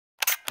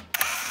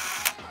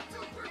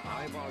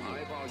I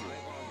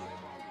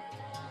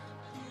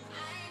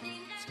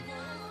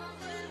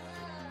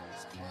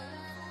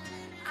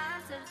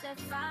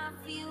testify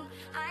for you.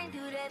 I do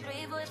that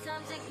 3-4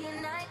 times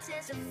again. I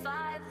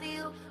testify for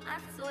you. I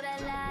told I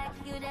like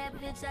you, that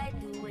bitch. I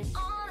do it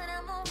all, and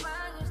I'm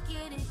around. You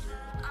scared it.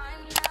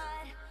 I'm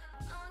not.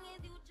 Long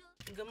as you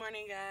just. Good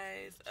morning,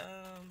 guys.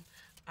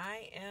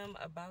 I am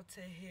about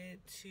to head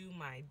to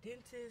my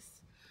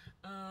dentist.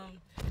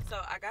 So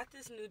I got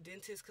this new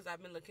dentist because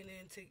I've been looking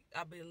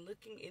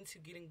into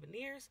getting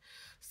veneers.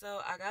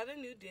 So I got a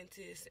new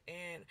dentist,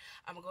 and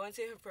I'm going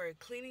to him for a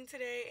cleaning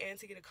today and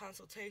to get a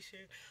consultation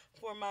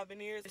for my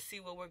veneers to see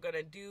what we're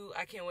gonna do.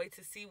 I can't wait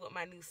to see what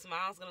my new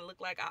smile is gonna look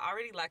like. I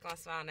already like my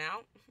smile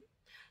now.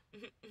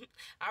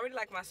 I already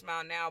like my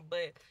smile now,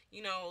 but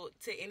you know,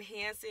 to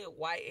enhance it,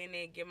 whiten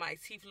it, get my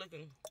teeth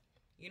looking,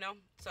 you know.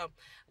 So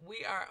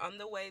we are on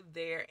the way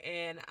there,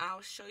 and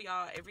I'll show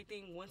y'all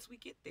everything once we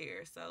get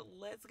there. So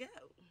let's go.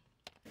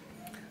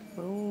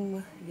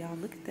 Boom, y'all,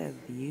 look at that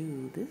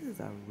view. This is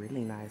a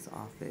really nice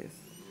office.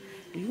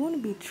 If you want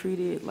to be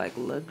treated like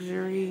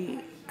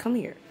luxury, come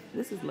here.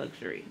 This is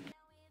luxury.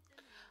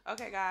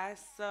 Okay,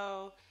 guys,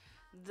 so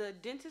the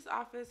dentist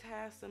office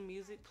has some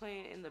music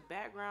playing in the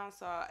background,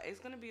 so it's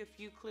going to be a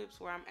few clips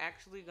where I'm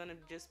actually going to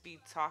just be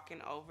talking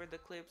over the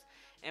clips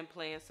and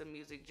playing some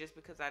music just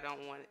because I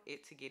don't want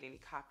it to get any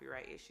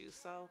copyright issues.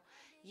 So,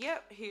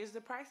 yep, here's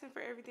the pricing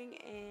for everything,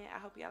 and I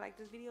hope y'all like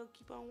this video.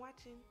 Keep on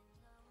watching.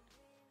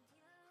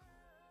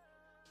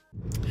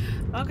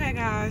 Okay,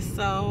 guys,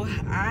 so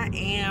I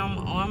am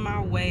on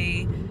my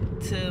way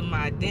to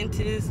my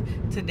dentist.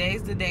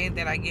 Today's the day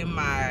that I get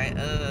my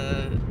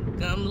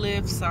gum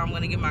lift, so I'm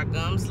gonna get my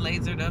gums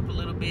lasered up a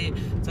little bit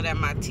so that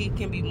my teeth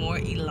can be more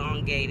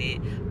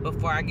elongated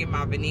before I get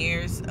my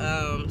veneers.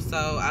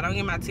 So I don't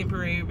get my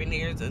temporary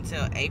veneers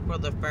until April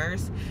the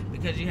 1st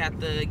because you have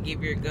to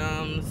give your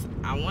gums,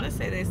 I want to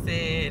say they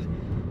said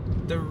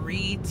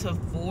 3 to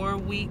 4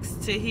 weeks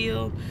to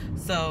heal.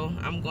 So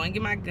I'm going to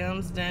get my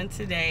gums done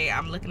today.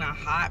 I'm looking a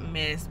hot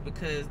mess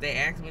because they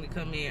asked me to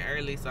come in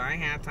early, so I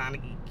ain't have time to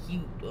get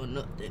cute or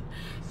nothing.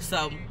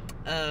 So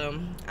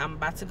I'm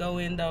about to go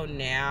in though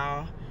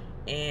now,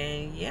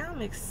 and yeah,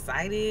 I'm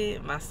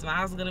excited. My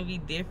smile's gonna be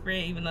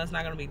different even though it's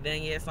not gonna be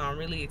done yet, so I'm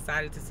really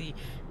excited to see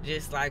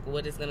just like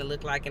what it's gonna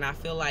look like. And I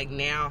feel like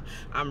now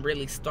I'm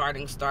really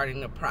starting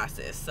the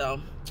process.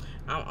 So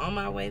I'm on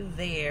my way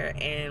there,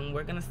 and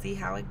we're gonna see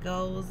how it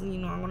goes. And you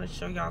know, I'm gonna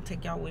show y'all,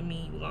 take y'all with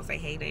me. We're gonna say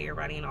hey to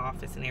everybody in the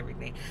office and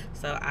everything.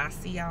 So I'll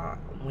see y'all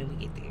when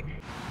we get there.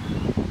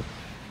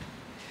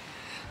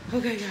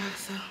 Okay, y'all,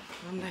 so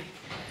I'm late,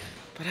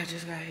 but I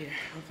just got here.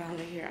 I'm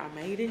finally here. I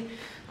made it.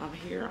 I'm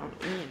here. I'm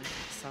in.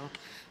 So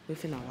we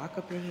finna walk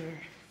up in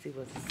here, see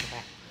what's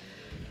about.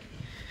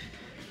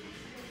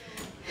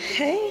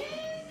 Hey,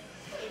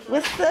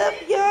 what's up,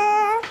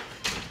 y'all?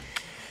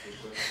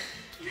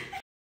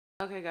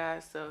 Okay,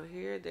 guys, so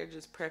here they're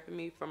just prepping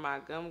me for my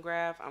gum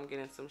graft. I'm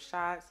getting some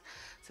shots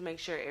to make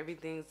sure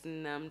everything's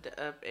numbed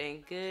up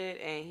and good,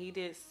 and he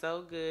did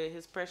so good.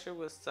 His pressure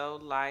was so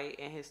light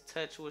and his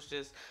touch was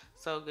just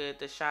so good.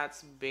 The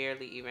shots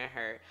barely even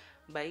hurt.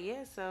 But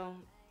yeah, so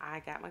I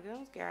got my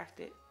gums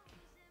grafted.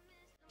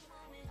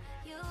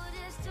 You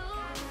just do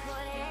what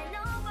ain't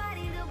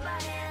nobody do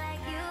but it like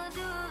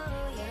you do,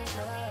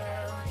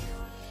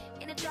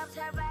 yeah. In the drop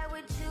top right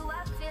with you,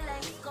 I feel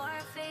like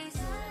Scarface.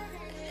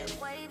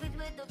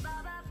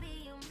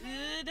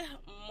 Good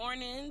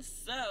morning.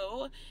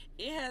 So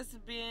it has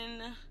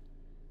been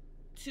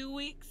 2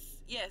 weeks.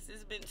 Yes,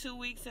 it's been 2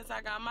 weeks since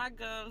I got my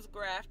gums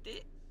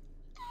grafted.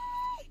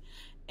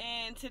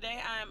 And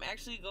today I am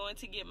actually going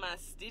to get my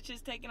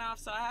stitches taken off.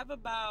 So I have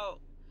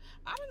about,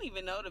 I don't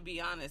even know, to be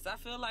honest. I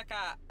feel like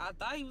I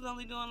thought he was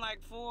only doing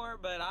like 4,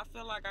 but I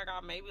feel like I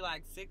got maybe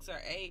like 6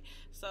 or 8.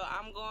 So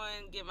I'm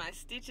going to get my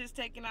stitches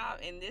taken off,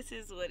 and this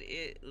is what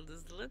it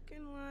is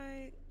looking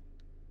like.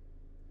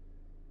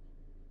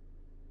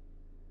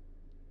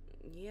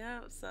 Yeah,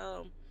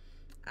 so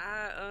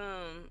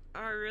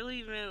I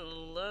really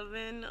been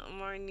loving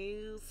my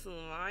new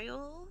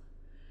smile,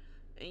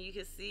 and you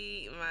can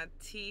see my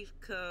teeth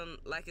come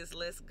like it's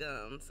less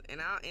gums,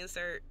 and I'll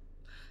insert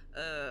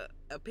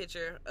a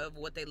picture of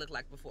what they look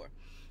like before.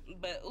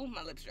 But ooh,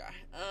 my lips dry.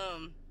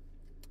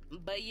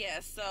 But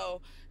yeah,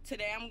 so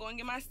today I'm going to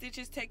get my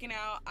stitches taken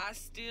out. I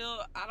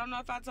don't know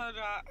if I told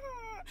y'all,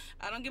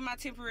 I don't get my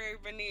temporary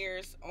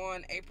veneers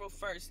on April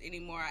 1st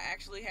anymore. I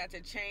actually had to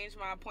change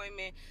my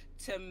appointment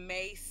to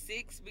May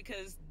 6th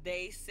because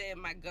they said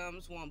my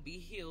gums won't be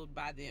healed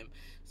by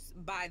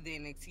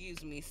then,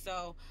 excuse me.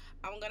 So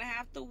I'm gonna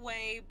have to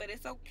wait, but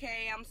it's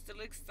okay. I'm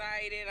still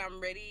excited. I'm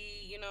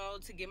ready, you know,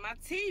 to get my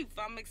teeth.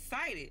 I'm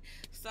excited.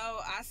 So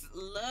I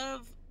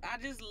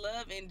just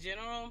love in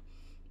general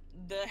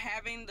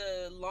having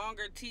the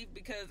longer teeth,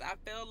 because I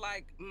felt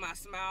like my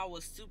smile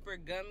was super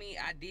gummy.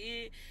 I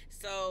did.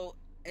 So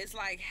it's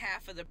like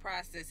half of the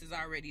process is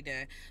already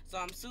done. So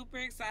I'm super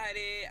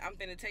excited. I'm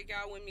finna take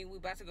y'all with me. We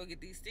about to go get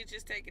these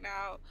stitches taken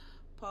out.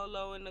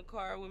 Polo in the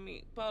car with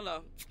me.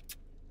 Polo.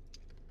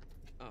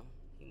 Oh,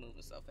 He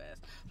moving so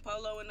fast.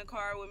 Polo in the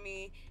car with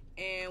me,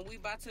 and we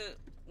about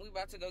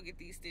to go get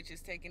these stitches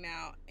taken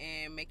out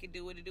and make it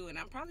do what it do. And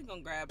I'm probably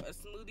gonna grab a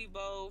smoothie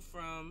bowl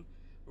from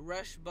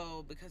Rush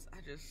Bowl because I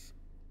just,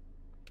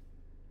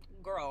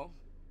 girl,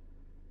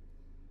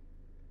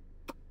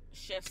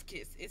 chef's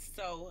kiss. It's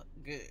so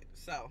good,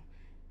 so,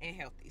 and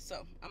healthy.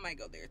 So I might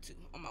go there too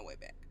on my way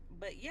back.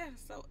 But yeah,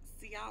 so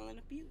see y'all in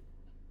a few.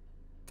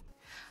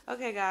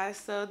 Okay guys,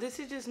 so this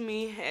is just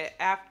me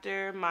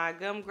after my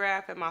gum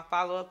graft and my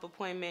follow-up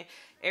appointment.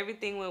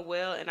 Everything went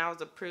well and I was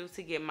approved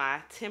to get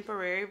my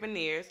temporary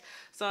veneers.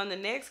 So in the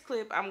next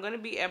clip, I'm going to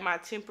be at my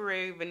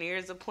temporary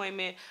veneers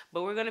appointment,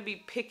 but we're going to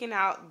be picking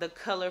out the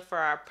color for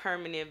our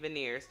permanent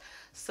veneers.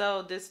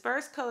 So this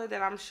first color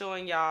that I'm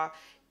showing y'all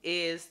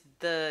is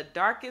the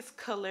darkest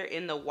color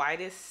in the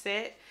whitest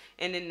set,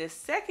 and then the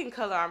second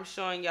color I'm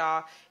showing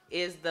y'all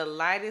is the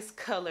lightest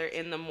color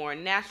in the more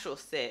natural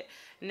set.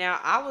 Now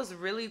I was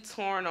really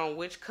torn on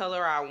which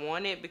color I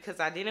wanted because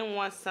I didn't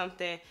want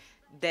something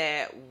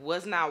that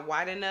was not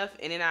white enough,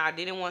 and then I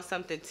didn't want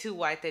something too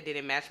white that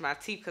didn't match my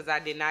teeth because I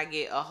did not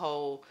get a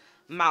whole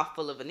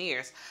mouthful of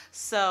veneers.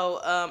 So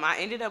I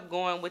ended up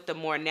going with the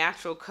more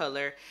natural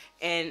color,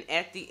 and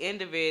at the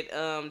end of it,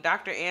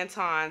 Dr.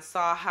 Anton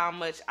saw how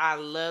much I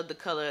love the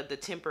color of the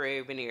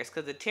temporary veneers,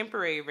 because the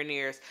temporary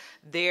veneers,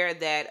 they're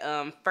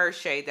that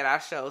first shade that I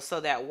showed, so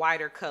that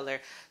whiter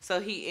color. So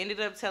he ended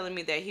up telling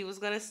me that he was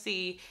going to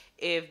see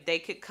if they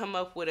could come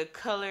up with a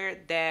color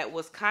that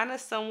was kind of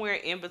somewhere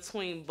in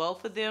between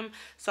both of them,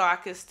 so I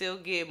could still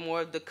get more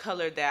of the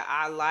color that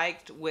I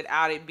liked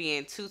without it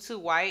being too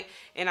white.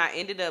 And I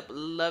ended up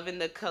loving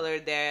the color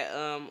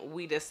that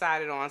we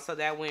decided on, so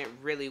that went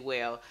really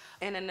well.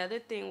 And another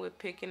thing with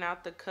picking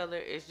out the color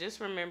is just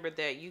remember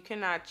that you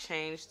cannot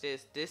change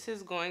this. This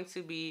is going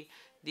to be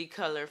the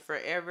color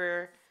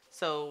forever,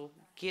 so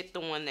get the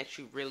one that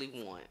you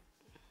really want.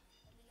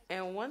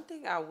 And one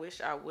thing I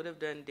wish I would have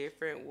done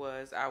different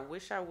was I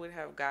wish I would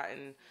have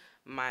gotten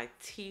my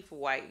teeth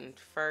whitened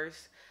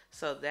first,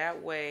 so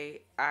that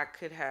way I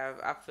could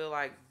have, I feel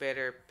like,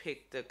 better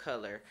pick the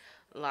color.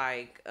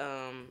 Like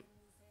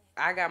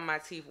I got my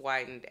teeth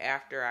whitened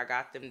after I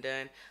got them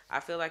done.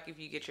 I feel like if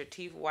you get your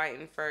teeth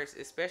whitened first,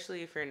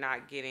 especially if you're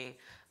not getting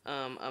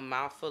a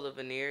mouthful of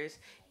veneers,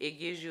 it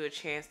gives you a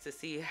chance to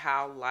see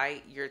how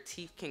light your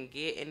teeth can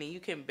get, and then you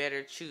can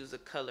better choose a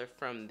color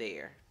from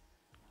there.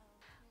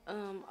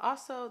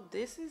 Also,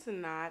 this is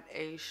not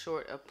a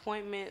short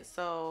appointment,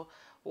 so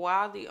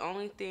while the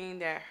only thing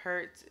that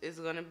hurts is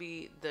going to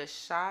be the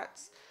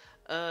shots,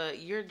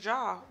 your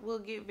jaw will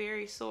get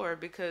very sore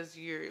because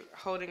you're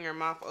holding your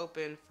mouth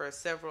open for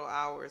several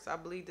hours. I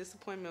believe this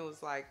appointment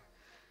was like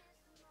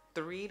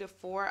 3 to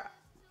 4,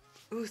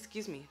 ooh,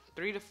 excuse me,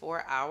 3 to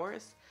 4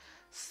 hours.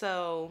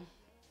 So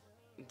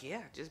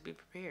yeah, just be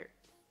prepared.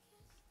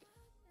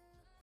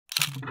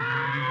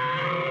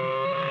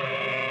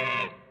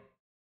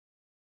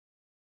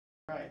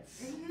 Right.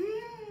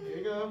 Here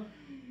you go.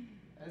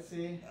 Let's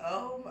see.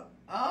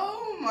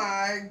 Oh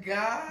my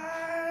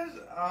gosh.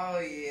 Oh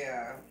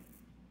yeah.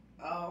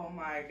 Oh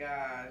my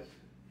gosh.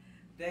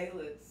 They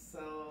look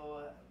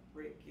so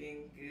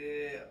freaking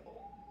good.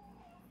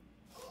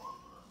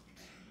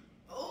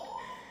 Oh,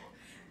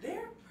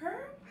 they're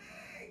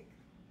perfect.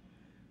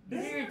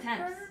 They're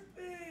intense.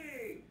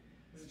 Perfect.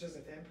 This is just a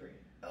temporary.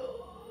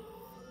 Oh.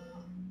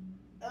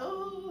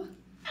 Oh.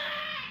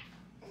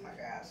 Oh my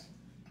gosh.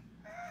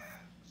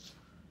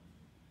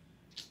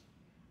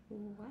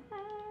 Wow. I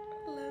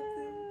love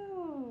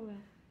them.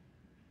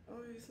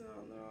 Oh, you smell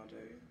it all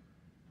day.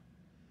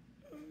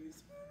 Oh, you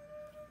smell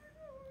it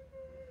all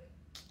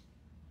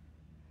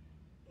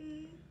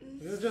day.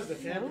 This is just a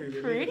temporary. So but leave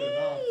it pretty.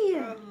 enough.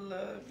 I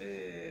love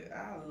it.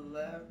 I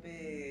love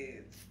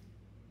it.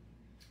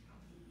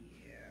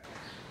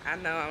 Yeah. I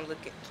know I'm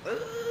looking.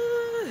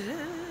 Ooh,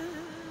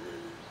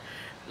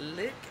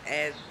 look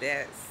at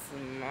that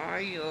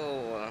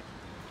smile.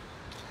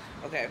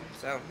 Okay,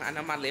 so I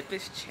know my lip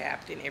is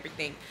chapped and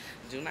everything.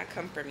 Do not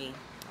come for me.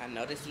 I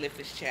know this lip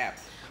is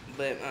chapped,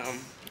 but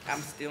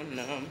I'm still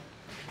numb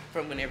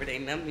from whenever they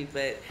numbed me.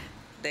 But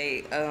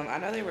they, I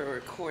know they were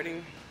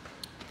recording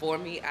for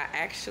me. I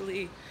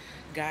actually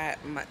got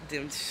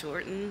them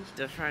shortened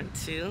the front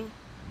too,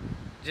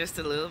 just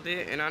a little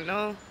bit, and I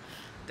know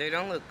they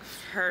don't look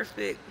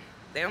perfect.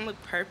 They don't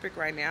look perfect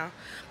right now,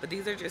 but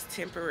these are just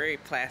temporary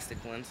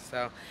plastic ones,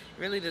 so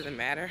it really doesn't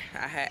matter.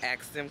 I had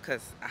asked them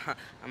because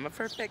I'm a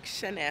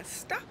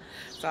perfectionista,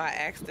 so I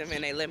asked them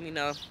and they let me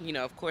know, you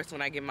know, of course,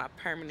 when I get my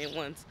permanent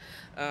ones,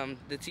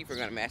 the teeth are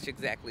gonna match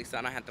exactly, so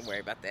I don't have to worry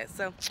about that.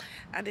 So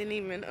I didn't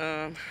even,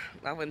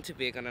 I wasn't too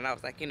big on it. I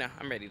was like, you know,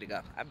 I'm ready to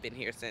go. I've been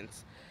here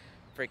since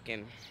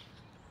freaking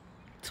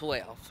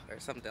 12 or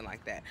something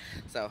like that,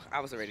 so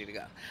I was ready to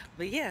go.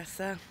 But yeah,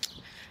 so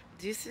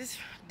this is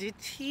the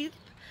teeth.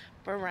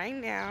 But right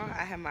now,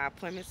 I have my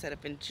appointment set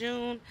up in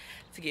June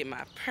to get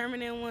my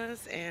permanent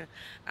ones, and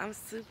I'm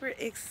super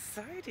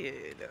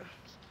excited.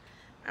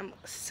 I'm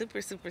super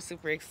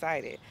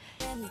excited.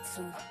 Me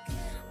too,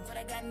 but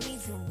I got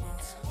needs and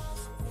wants.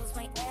 What's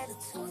my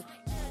attitude?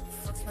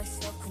 What's my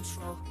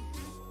self-control?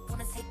 When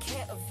wanna take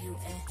care of you,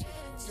 and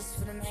just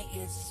for the night,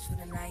 yeah, just for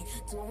the night.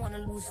 Don't wanna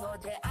lose all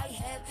that I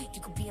have.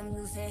 You could be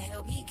amused and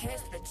help me catch,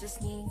 but I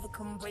just need you to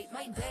come break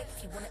my back.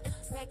 If you wanna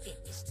attack it,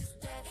 it's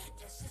just that,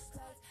 that's just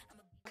life.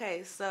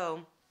 Okay,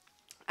 so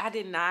I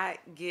did not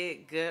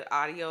get good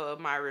audio of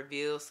my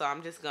review, so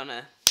I'm just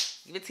gonna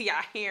give it to y'all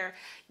here.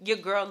 Your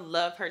girl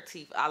love her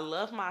teeth. I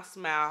love my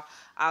smile.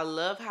 I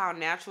love how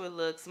natural it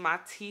looks. My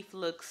teeth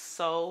look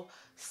so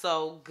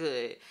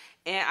good.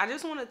 And I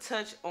just want to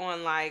touch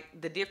on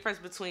like the difference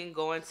between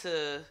going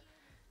to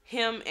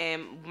him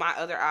and my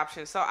other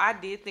options. So I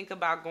did think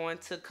about going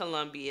to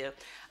Columbia.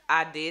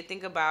 I did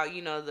think about,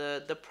 you know,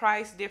 the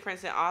price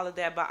difference and all of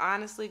that. But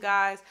honestly,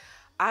 guys,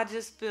 I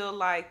just feel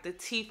like the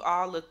teeth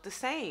all look the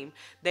same.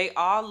 They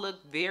all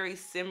look very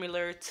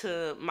similar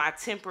to my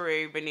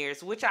temporary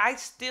veneers, which I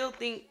still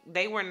think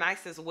they were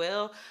nice as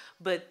well.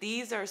 But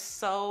these are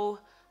so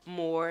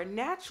more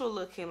natural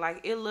looking.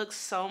 Like, it looks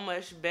so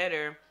much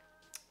better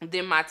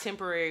than my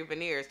temporary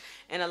veneers.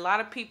 And a lot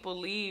of people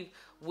leave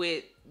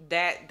with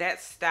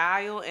that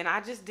style, and I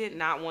just did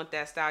not want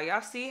that style.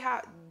 Y'all see how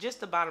just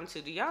the bottom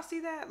two, do y'all see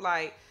that?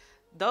 Like,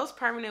 those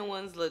permanent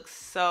ones look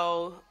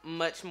so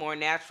much more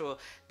natural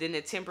than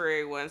the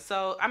temporary ones.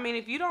 So I mean,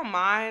 if you don't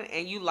mind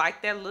and you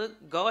like that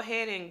look, go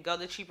ahead and go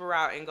the cheaper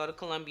route and go to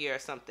Columbia or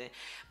something.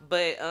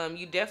 But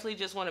you definitely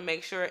just want to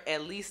make sure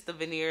at least the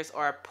veneers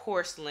are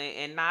porcelain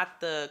and not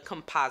the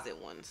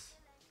composite ones.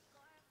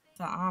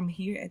 So I'm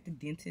here at the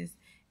dentist,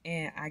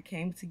 and I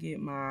came to get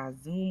my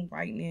Zoom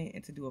whitening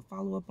and to do a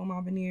follow-up on my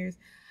veneers.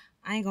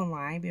 I ain't gonna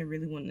lie, I ain't been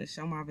really wanting to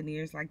show my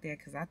veneers like that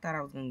because I thought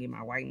I was gonna get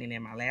my whitening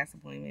at my last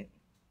appointment.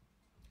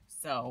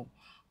 So,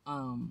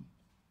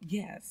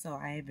 yeah, so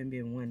I haven't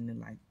been wanting to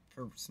like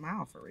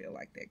smile for real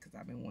like that because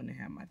I've been wanting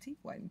to have my teeth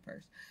whitened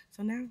first.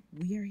 So now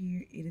we are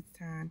here. It is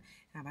time.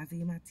 I'm about to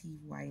get my teeth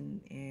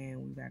whitened,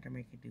 and we about to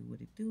make it do what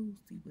it do.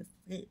 See what's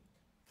it.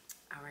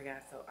 All right,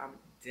 guys. So I'm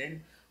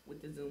done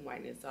with the Zoom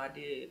whitening. So I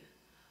did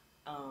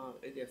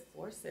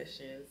 4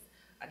 sessions.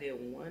 I did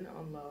 1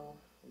 on low,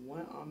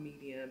 1 on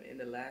medium, and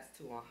the last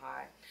 2 on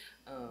high.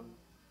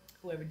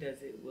 Whoever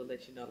does it will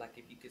let you know, like,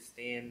 if you could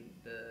stand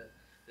the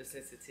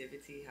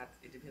sensitivity.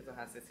 It depends on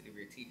how sensitive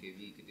your teeth is.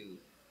 You could do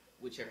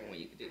whichever one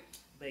you could do.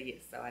 But yeah,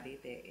 so I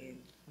did that, and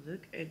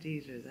look at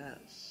these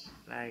results.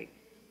 Like,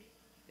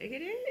 look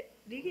at it.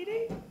 Do you get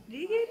it? Do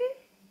you get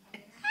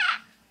it?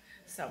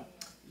 So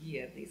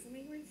yeah, these are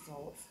my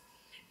results.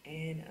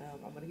 And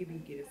I'm gonna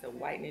get getting some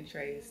whitening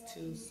trays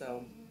too,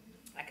 so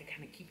I can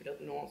kind of keep it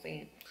up. You know what I'm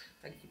saying?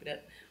 So I can keep it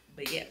up.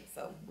 But yeah,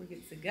 so we're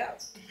good to go.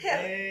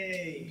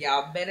 Hey,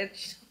 y'all better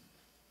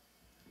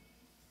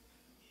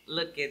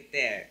look at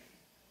that.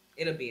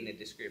 It'll be in the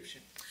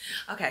description.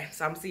 Okay,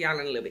 so I'm gonna see y'all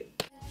in a little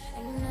bit.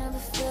 I never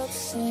felt the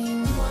same.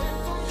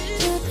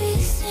 You be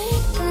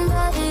thinking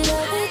about it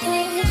every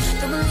day.